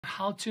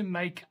How to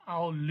make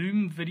our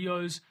Loom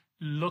videos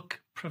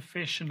look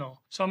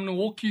professional. So I'm going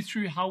to walk you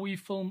through how we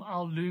film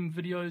our Loom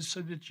videos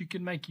so that you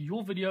can make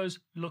your videos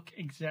look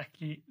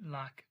exactly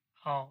like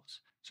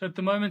ours. So at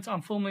the moment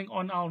I'm filming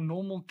on our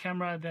normal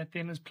camera that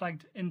then is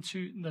plugged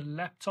into the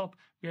laptop.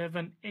 We have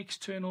an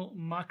external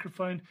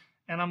microphone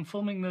and I'm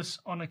filming this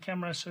on a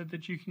camera so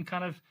that you can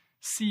kind of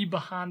see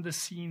behind the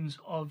scenes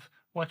of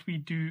what we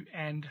do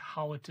and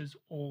how it is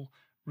all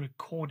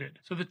recorded.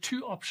 So the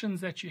two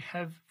options that you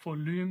have for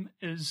Loom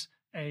is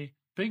a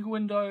big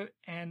window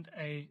and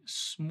a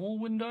small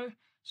window.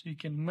 So you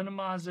can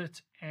minimize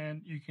it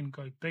and you can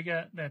go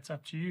bigger. That's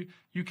up to you.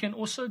 You can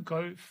also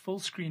go full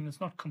screen. It's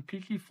not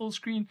completely full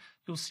screen.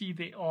 You'll see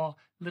there are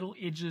little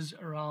edges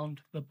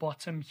around the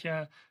bottom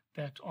here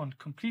that aren't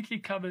completely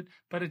covered,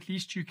 but at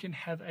least you can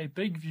have a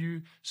big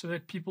view so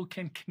that people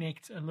can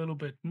connect a little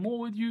bit more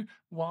with you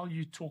while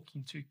you're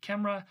talking to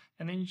camera.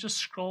 And then you just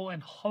scroll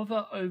and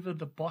hover over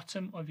the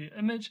bottom of your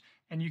image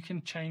and you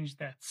can change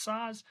that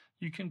size.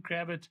 You can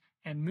grab it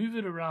and move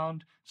it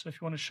around. So if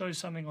you want to show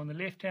something on the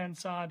left hand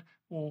side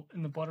or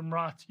in the bottom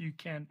right, you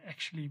can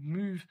actually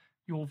move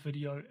your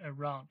video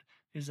around.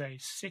 There's a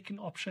second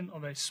option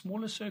of a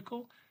smaller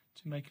circle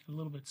to make it a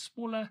little bit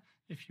smaller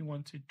if you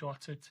want to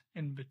dot it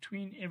in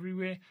between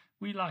everywhere.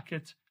 We like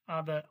it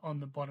either on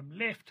the bottom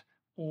left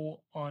or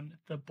on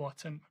the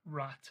bottom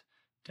right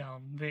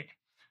down there.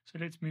 So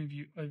let's move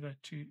you over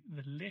to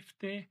the left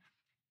there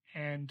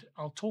and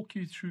I'll talk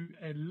you through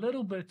a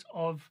little bit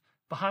of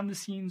behind the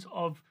scenes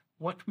of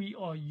what we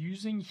are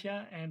using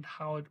here and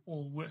how it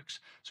all works.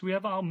 So we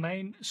have our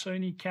main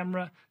Sony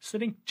camera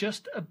sitting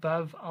just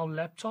above our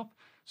laptop.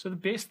 So the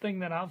best thing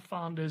that I've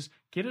found is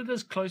get it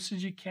as close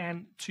as you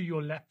can to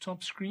your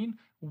laptop screen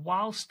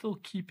while still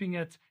keeping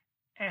it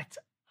at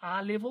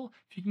eye level.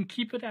 If you can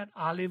keep it at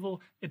eye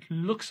level, it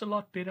looks a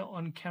lot better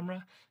on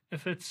camera.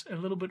 If it's a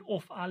little bit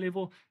off eye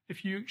level,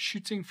 if you're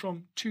shooting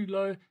from too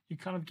low, you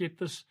kind of get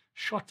this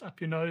shot up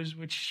your nose,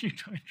 which you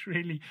don't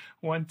really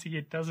want to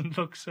get. Doesn't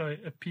look so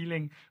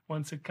appealing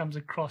once it comes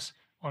across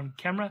on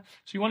camera.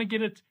 So you want to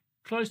get it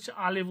close to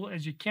eye level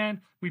as you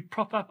can. We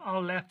prop up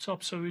our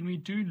laptop so when we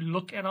do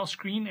look at our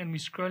screen and we're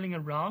scrolling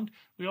around,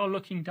 we are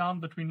looking down,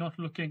 but we're not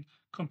looking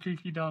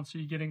completely down, so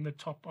you're getting the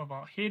top of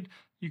our head.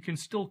 You can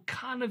still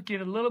kind of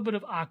get a little bit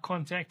of eye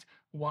contact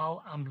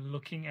while I'm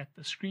looking at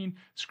the screen,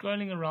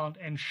 scrolling around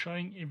and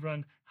showing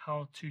everyone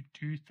how to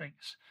do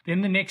things.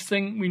 Then the next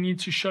thing we need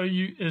to show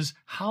you is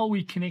how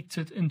we connect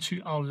it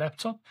into our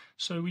laptop.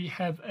 So we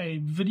have a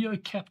video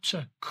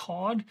capture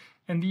card,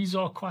 and these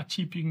are quite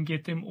cheap. You can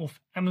get them off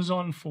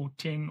Amazon for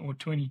 $10 or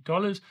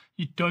 $20.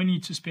 You don't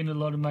need to spend a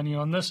lot of money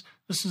on this.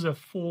 This is a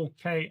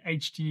 4K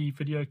HD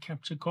video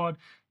capture card.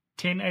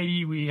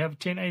 1080, we have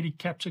 1080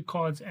 capture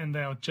cards and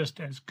they are just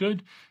as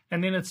good.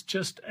 And then it's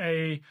just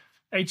a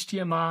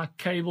HDMI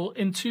cable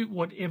into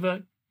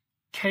whatever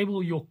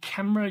cable your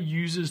camera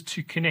uses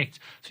to connect.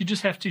 So you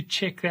just have to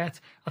check that.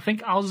 I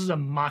think ours is a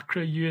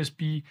micro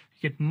USB.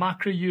 You get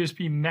micro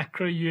USB,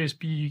 macro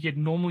USB, you get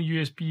normal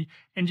USB,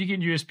 and you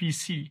get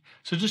USB-C.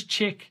 So just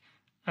check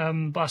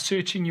by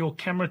searching your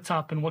camera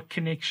type and what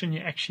connection you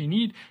actually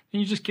need.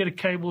 Then you just get a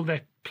cable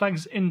that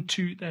plugs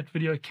into that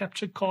video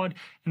capture card,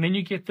 and then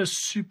you get this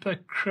super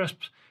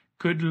crisp,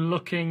 good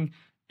looking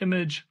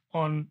image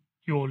on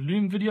your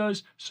Loom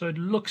videos, so it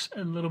looks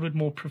a little bit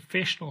more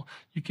professional.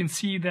 You can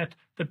see that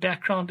the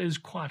background is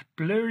quite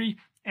blurry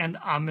and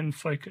I'm in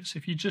focus.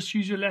 If you just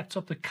use your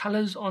laptop, the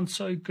colors aren't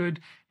so good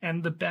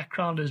and the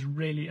background is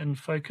really in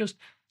focus.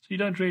 So you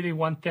don't really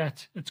want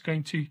that. It's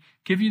going to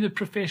give you the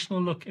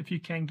professional look if you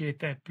can get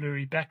that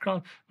blurry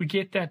background. We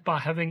get that by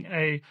having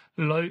a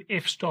low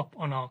f-stop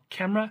on our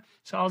camera.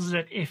 So ours is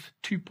at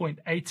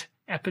f2.8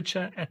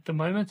 aperture at the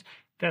moment.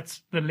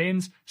 That's the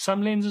lens.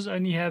 Some lenses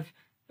only have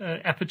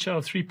aperture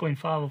of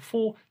 3.5 or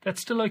 4.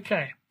 That's still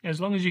okay.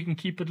 As long as you can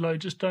keep it low,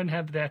 just don't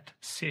have that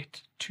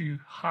set too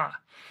high.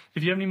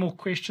 If you have any more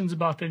questions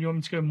about that, you want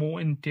me to go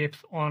more in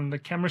depth on the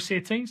camera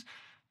settings,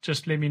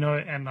 just let me know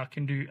and I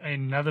can do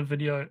another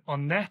video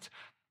on that.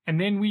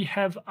 And then we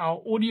have our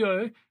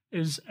audio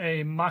is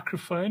a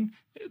microphone.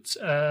 It's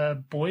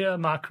a Boya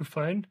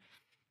microphone,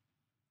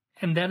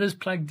 and that is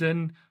plugged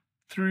in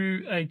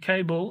through a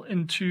cable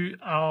into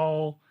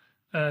our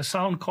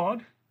sound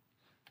card.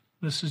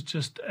 This is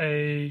just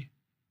a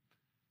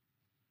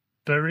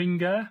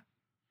Behringer.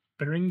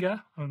 I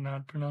don't know how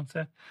to pronounce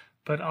that,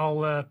 but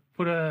I'll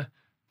put a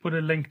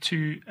link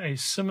to a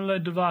similar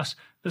device.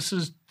 This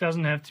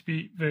doesn't have to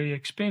be very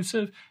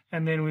expensive.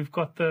 And then we've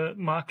got the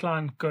mic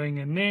line going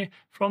in there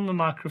from the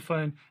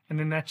microphone, and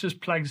then that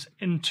just plugs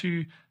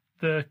into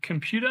the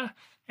computer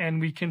and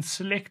we can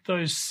select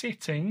those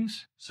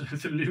settings. So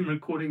the Loom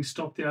recording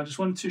stopped there. I just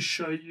wanted to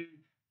show you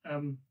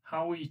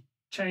how we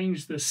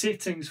change the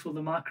settings for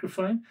the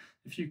microphone.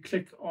 If you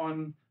click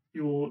on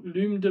your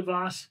Loom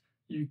device,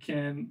 you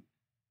can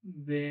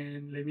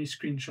then, let me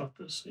screenshot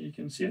this so you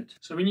can see it.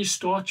 So when you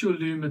start your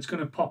Loom, it's going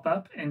to pop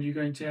up and you're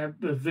going to have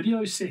the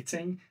video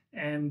setting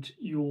and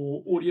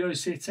your audio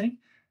setting.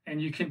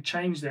 and you can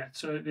change that.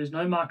 So there's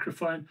no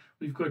microphone.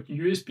 We've got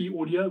USB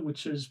audio,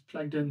 which is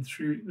plugged in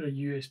through the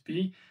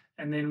USB,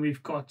 and then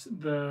we've got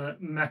the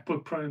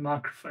MacBook Pro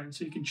microphone.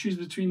 So you can choose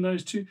between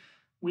those two.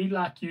 We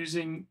like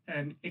using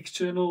an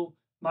external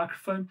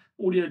microphone.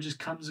 Audio just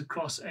comes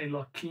across a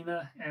lot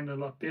cleaner and a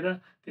lot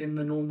better than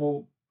the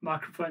normal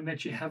microphone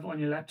that you have on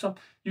your laptop.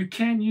 You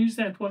can use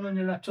that one on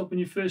your laptop when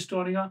you're first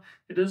starting out.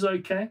 It is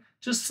okay.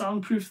 Just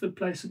soundproof the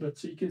place a bit.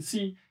 So you can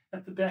see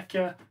at the back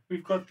here,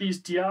 we've got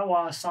these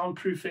DIY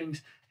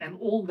soundproofings, and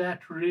all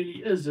that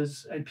really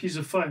is a piece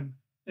of foam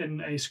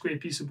in a square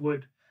piece of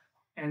wood.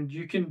 And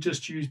you can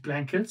just use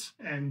blankets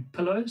and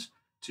pillows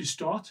to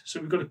start. So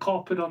we've got a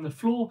carpet on the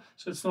floor,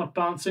 so it's not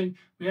bouncing.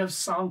 We have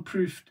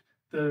soundproofed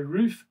the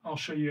roof. I'll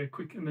show you a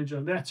quick image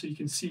of that so you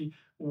can see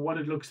what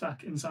it looks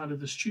like inside of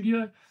the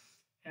studio.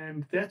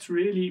 And that's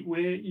really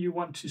where you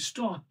want to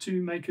start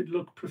to make it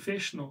look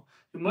professional.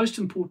 The most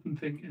important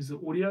thing is the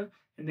audio,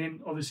 and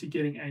then obviously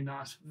getting a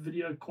nice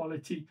video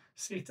quality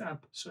set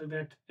up so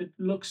that it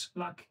looks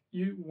like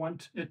you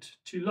want it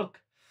to look.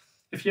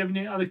 If you have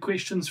any other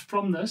questions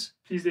from this,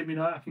 please let me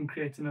know. I can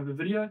create another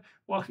video,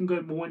 or I can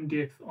go more in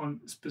depth on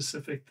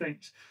specific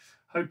things.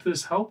 Hope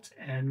this helped,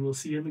 and we'll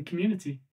see you in the community.